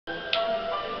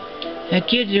The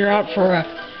kids are out for a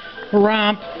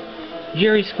romp.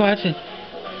 Jerry squats and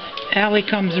Allie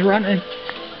comes running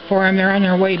for him. They're on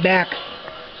their way back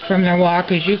from their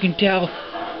walk, as you can tell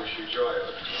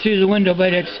through the window,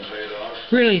 but it's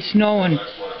really snowing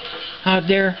out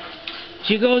there.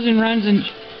 She goes and runs and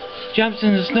jumps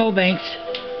in the snowbanks.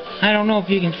 I don't know if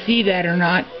you can see that or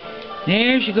not.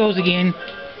 There she goes again,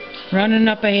 running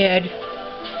up ahead.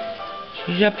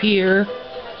 She's up here,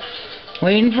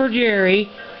 waiting for Jerry.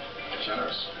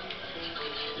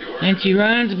 And she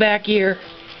runs back here.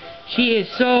 She is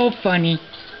so funny.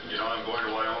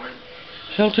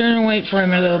 She'll turn and wait for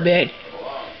him a little bit.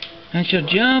 And she'll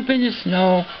jump in the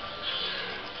snow.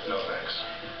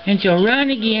 And she'll run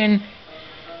again.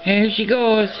 And here she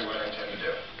goes.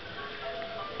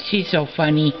 She's so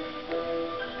funny.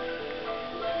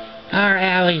 Our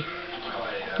Allie.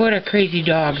 What a crazy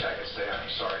dog.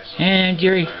 And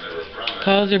Jerry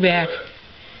calls her back,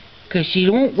 because she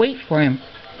won't wait for him.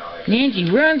 And then she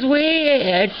runs way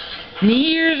ahead, and the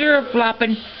ears are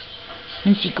a-flopping.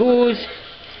 And she goes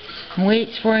and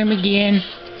waits for him again.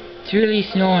 It's really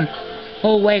snowing.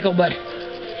 Oh,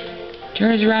 Wagglebutt.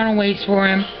 Turns around and waits for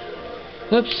him.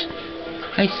 Whoops,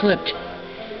 I slipped.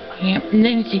 Yep, and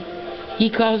then he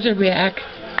calls her back.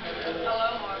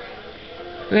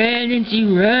 And then she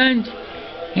runs,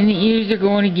 and the ears are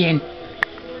going again.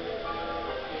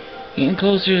 Getting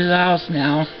closer to the house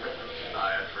now.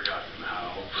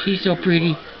 She's so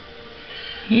pretty.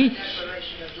 She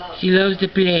loves to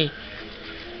play.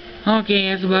 Okay,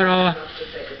 that's about all I'm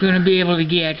going to be able to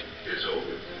get.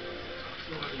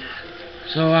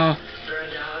 So I'll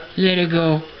let her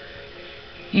go.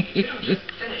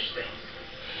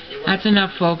 That's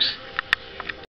enough, folks.